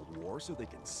there's a Cold War so they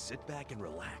can sit back and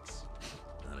relax?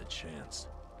 Not a chance.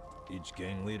 Each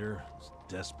gang leader is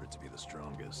desperate to be the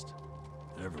strongest.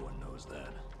 Everyone knows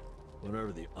that.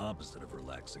 Whatever the opposite of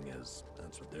relaxing is,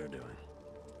 that's what they're doing.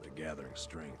 They're gathering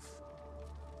strength.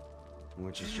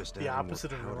 Which is just the adding more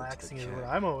opposite of powder to the relaxing is keg. what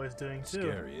I'm always doing too.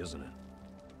 Scary, isn't it?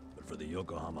 But for the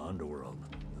Yokohama underworld,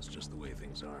 that's just the way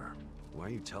things are. Why are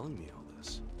you telling me all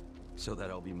this? So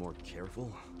that I'll be more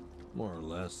careful? More or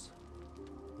less.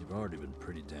 You've already been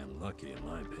pretty damn lucky, in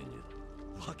my opinion.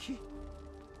 Lucky?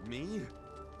 Me?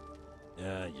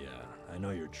 Yeah. I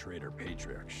know your traitor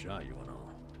patriarch shot you and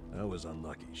all. That was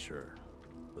unlucky, sure.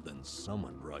 But then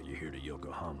someone brought you here to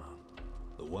Yokohama.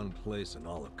 The one place in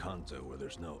all of Kanto where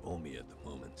there's no Omi at the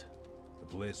moment. The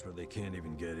place where they can't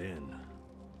even get in.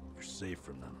 You're safe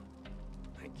from them.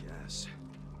 I guess.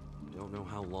 Don't know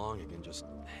how long I can just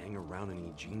hang around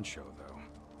an Ijin show, though.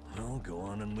 Well, go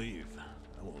on and leave.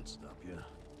 I won't stop you.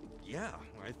 Yeah,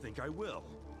 I think I will.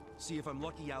 See if I'm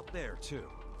lucky out there, too.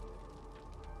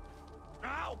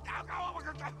 Ow! Ow! Ow!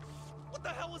 Ow! What the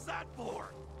hell was that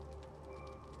for?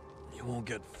 You won't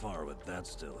get far with that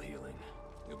still healing.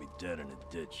 You'll be dead in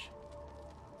a ditch.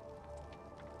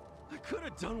 I could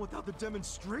have done without the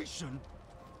demonstration.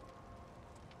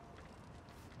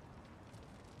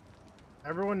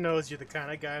 Everyone knows you're the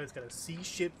kind of guy who's gotta see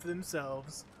shit for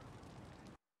themselves.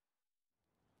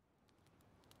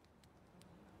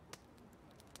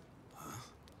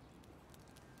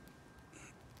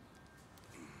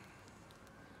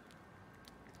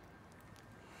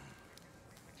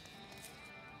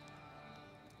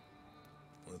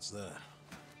 What's that?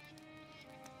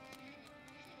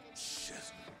 Shit.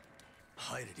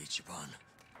 Hide it, Ichiban.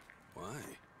 Why?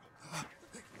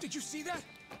 Did you see that?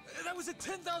 That was a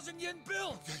 10,000 yen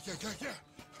bill! Yeah.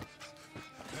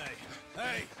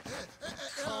 Hey,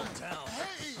 calm down.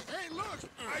 Hey, look!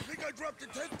 I think I dropped a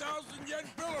 10,000 yen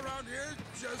bill around here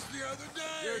just the other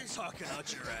day. You're talking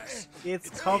out your ass. It's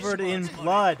covered in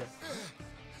blood.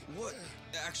 What?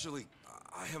 Actually,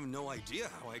 I have no idea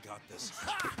how I got this.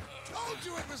 Ha! Told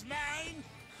you it was mine.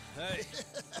 Hey,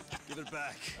 give it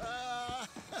back.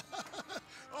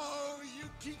 Oh,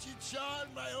 Yukichi-chan,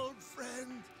 my old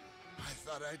friend. I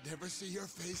thought I'd never see your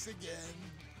face again.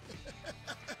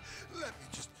 Let me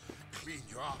just clean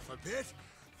you off a bit.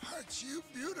 Aren't you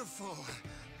beautiful?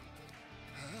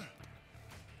 Huh?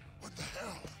 What the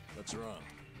hell? What's wrong?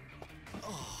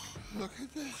 Oh, look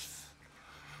at this.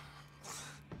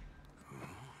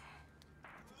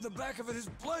 The back of it is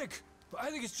blank. I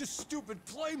think it's just stupid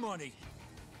play money.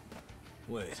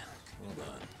 Wait, hold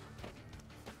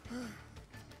on.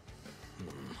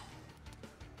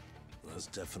 That's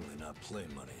definitely not play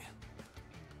money.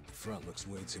 The front looks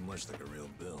way too much like a real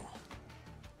bill.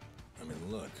 I mean,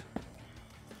 look.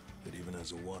 It even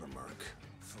has a watermark.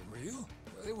 For real?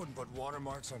 They wouldn't put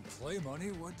watermarks on play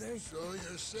money, would they? So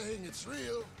you're saying it's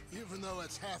real, even though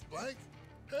it's half blank?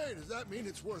 Hey, does that mean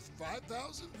it's worth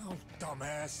 5,000? Oh,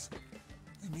 dumbass.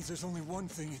 It means there's only one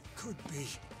thing it could be.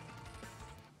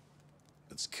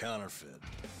 It's counterfeit.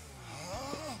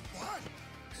 What?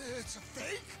 It's a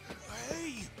fake?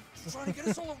 Hey! You trying to get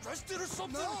us all arrested or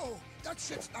something? No, that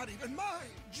shit's not even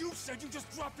mine. You said you just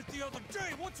dropped it the other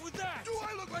day. What's with that? Do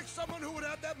I look like someone who would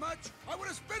have that much? I would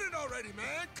have spent it already,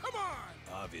 man. Come on.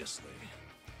 Obviously.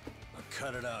 Now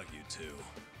cut it out, you two.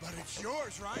 But it's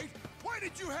yours, right? Why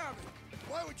did you have it?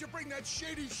 Why would you bring that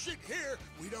shady shit here?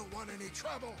 We don't want any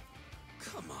trouble.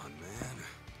 Come on, man.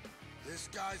 This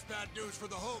guy's bad news for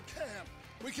the whole camp.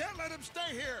 We can't let him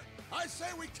stay here. I say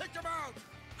we kick him out.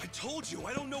 I told you,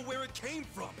 I don't know where it came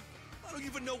from. I don't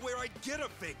even know where I'd get a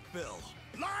fake bill.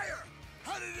 Liar!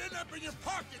 How did it end up in your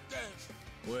pocket then?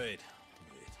 Wait.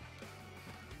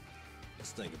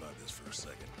 Let's think about this for a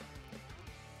second.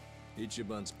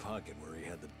 Ichiban's pocket where he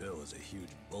had the bill has a huge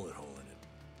bullet hole in it.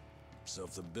 So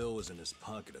if the bill was in his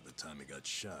pocket at the time he got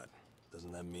shot,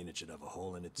 doesn't that mean it should have a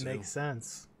hole in it too? Makes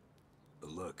sense. But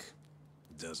look,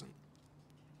 it doesn't.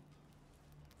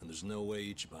 And there's no way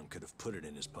Ichiban could have put it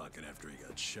in his pocket after he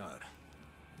got shot.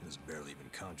 He was barely even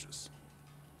conscious.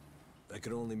 That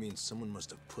could only mean someone must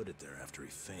have put it there after he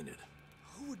fainted.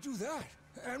 Who would do that?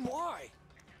 And why?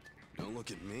 Don't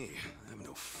look at me. I have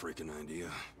no freaking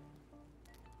idea.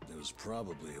 It was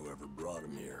probably whoever brought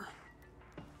him here.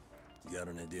 You got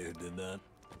an idea who did that?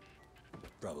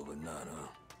 Probably not, huh?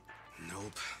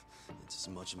 Nope. It's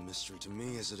as much a mystery to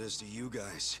me as it is to you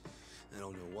guys. I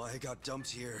don't know why I got dumped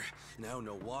here, and I don't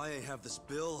know why I have this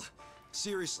bill.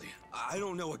 Seriously, I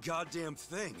don't know a goddamn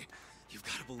thing. You've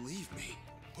got to believe me.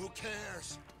 Who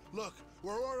cares? Look,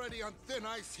 we're already on thin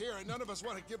ice here, and none of us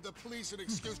want to give the police an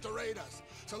excuse to raid us.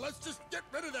 So let's just get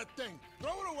rid of that thing.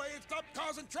 Throw it away and stop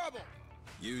causing trouble.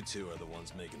 You two are the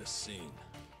ones making a scene.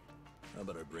 How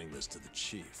about I bring this to the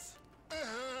chief?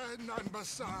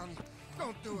 Nanba-san,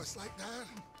 don't do us like that.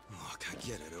 Look, I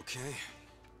get it, okay?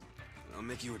 I'll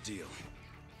make you a deal.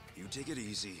 You take it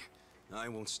easy, I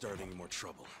won't start any more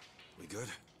trouble. We good?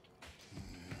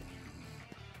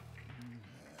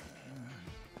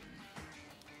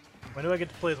 When do I get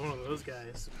to play as one of those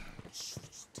guys?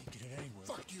 Just taking it anyway.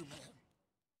 Fuck you, man.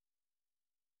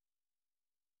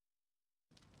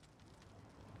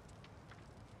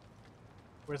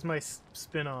 Where's my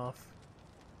spin-off?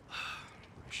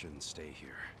 I shouldn't stay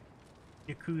here.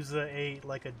 Yakuza 8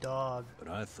 like a dog. But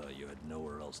I thought you had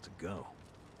nowhere else to go.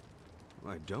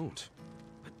 I don't.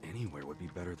 But anywhere would be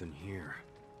better than here.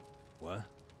 What?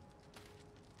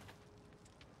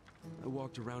 I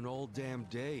walked around all damn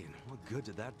day, and what good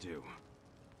did that do?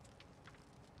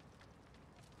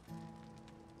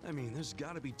 I mean, there's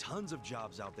gotta be tons of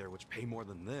jobs out there which pay more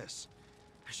than this.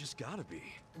 There's just gotta be.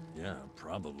 Yeah,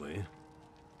 probably.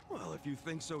 Well, if you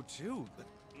think so too,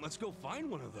 let's go find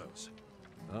one of those.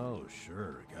 Oh,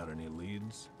 sure. Got any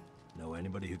leads? Know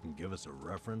anybody who can give us a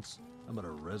reference? How about a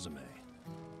resume?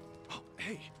 Oh,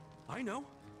 hey, I know.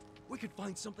 We could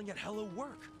find something at Hello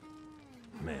Work.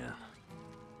 Man,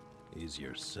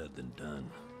 easier said than done.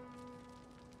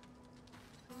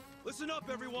 Listen up,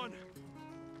 everyone!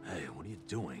 Hey, what are you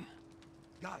doing?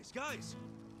 Guys,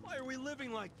 why are we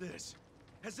living like this?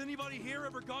 Has anybody here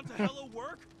ever gone to Hello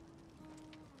Work?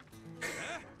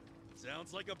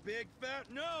 Sounds like a big fat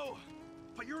no!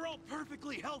 But you're all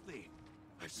perfectly healthy!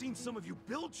 I've seen some of you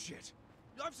build shit!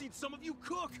 I've seen some of you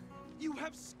cook! You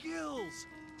have skills!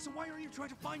 So why aren't you trying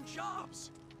to find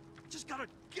jobs? Just gotta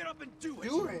get up and do it!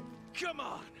 Do it? Come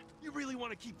on! You really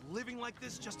want to keep living like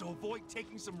this just to avoid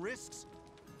taking some risks?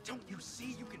 Don't you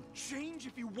see you can change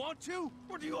if you want to?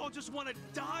 Or do you all just want to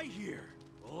die here?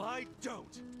 Well, I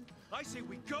don't. I say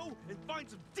we go and find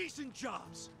some decent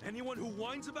jobs. Anyone who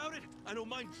whines about it, I don't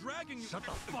mind dragging you— Shut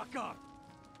the fuck up!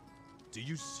 Do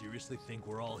you seriously think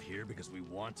we're all here because we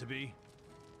want to be?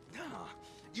 Nah,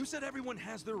 you said everyone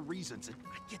has their reasons, and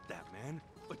I get that, man.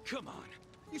 But come on,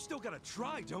 you still gotta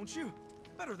try, don't you?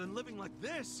 Better than living like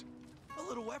this. A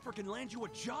little effort can land you a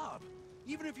job,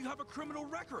 even if you have a criminal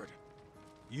record.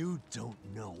 You don't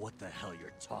know what the hell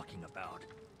you're talking about.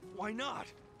 Why not?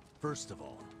 First of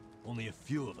all, only a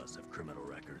few of us have criminal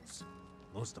records.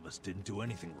 Most of us didn't do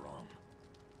anything wrong.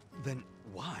 Then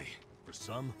why? For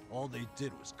some, all they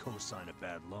did was co-sign a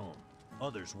bad loan.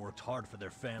 Others worked hard for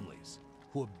their families,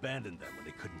 who abandoned them when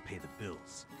they couldn't pay the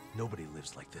bills. Nobody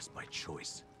lives like this by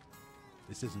choice.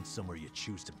 This isn't somewhere you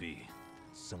choose to be.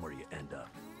 It's somewhere you end up.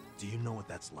 Do you know what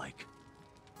that's like?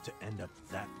 To end up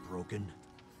that broken?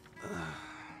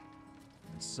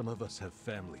 And some of us have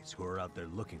families who are out there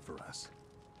looking for us.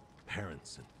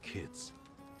 Parents and kids,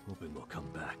 hoping we'll come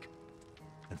back.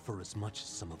 And for as much as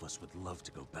some of us would love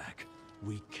to go back,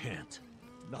 we can't.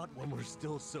 Not when we're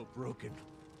still so broken.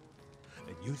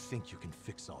 And you think you can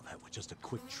fix all that with just a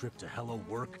quick trip to Hello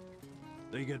Work?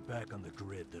 They get back on the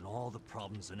grid, then all the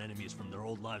problems and enemies from their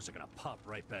old lives are gonna pop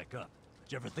right back up.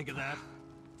 Did you ever think of that?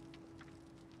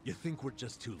 You think we're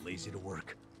just too lazy to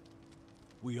work?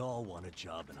 We all want a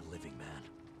job and a living, man.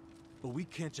 But we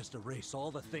can't just erase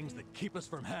all the things that keep us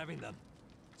from having them.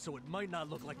 So it might not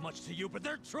look like much to you, but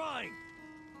they're trying!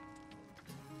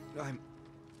 I'm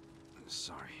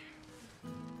sorry.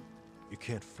 You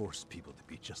can't force people to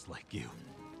be just like you.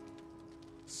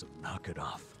 So knock it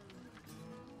off.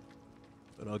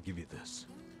 But I'll give you this.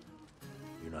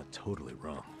 You're not totally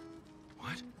wrong.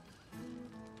 What?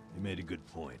 You made a good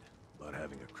point about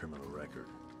having a criminal record.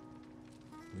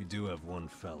 We do have one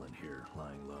felon here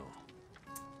lying low.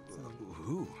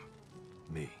 Who?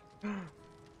 Me.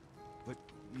 But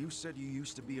you said you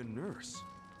used to be a nurse.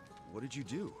 What did you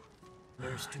do?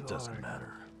 It doesn't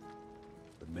matter.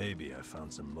 But maybe I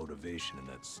found some motivation in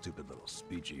that stupid little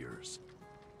speech of yours.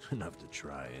 Enough to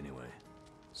try, anyway.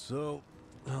 So,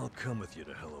 I'll come with you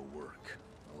to Hello Work.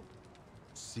 I'll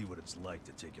see what it's like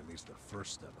to take at least the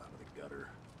first step out of the gutter.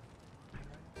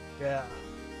 Yeah.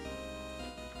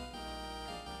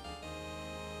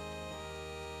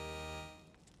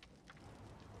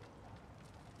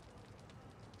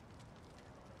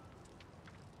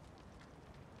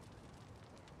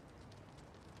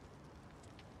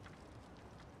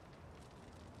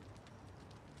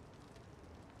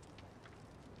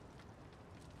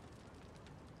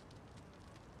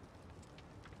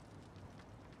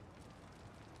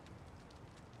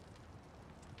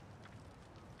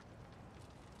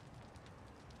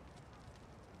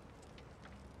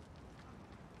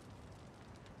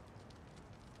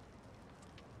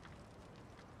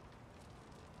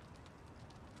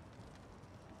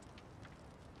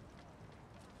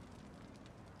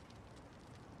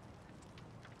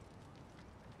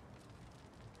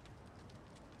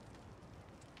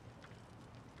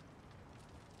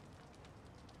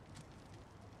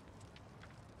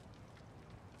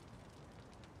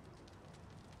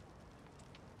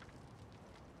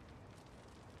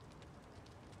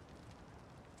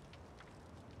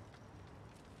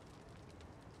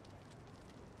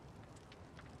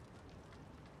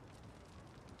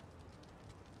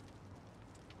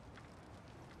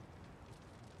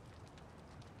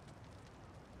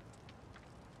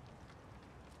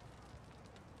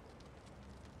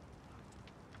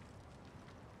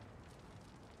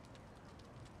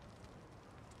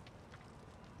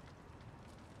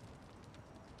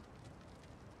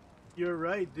 You're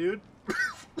right, dude.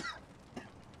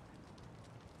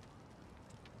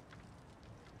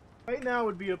 Right now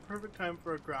would be a perfect time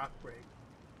for a grok break.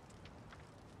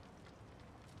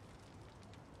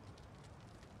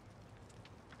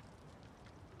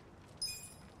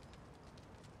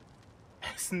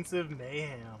 Essence of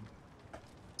Mayhem.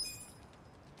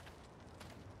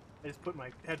 I just put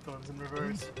my headphones in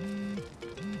reverse.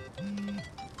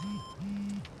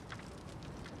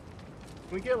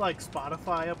 Can we get like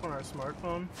Spotify up on our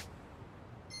smartphone?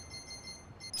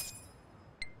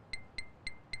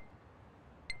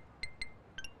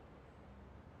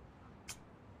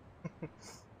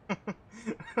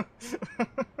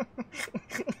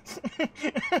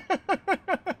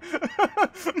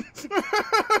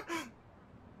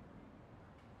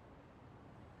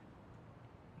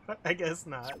 I guess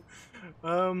not.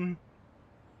 Let me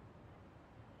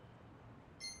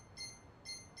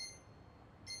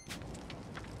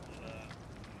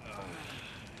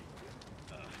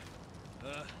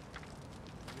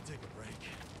take a break.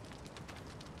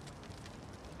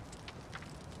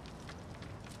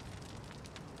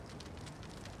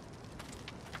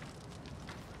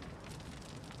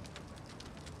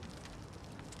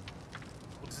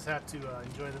 just have to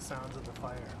enjoy the sounds of the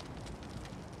fire.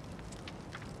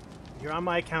 You're on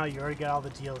my account. You already got all the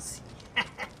DLC.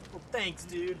 Well, thanks,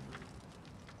 dude.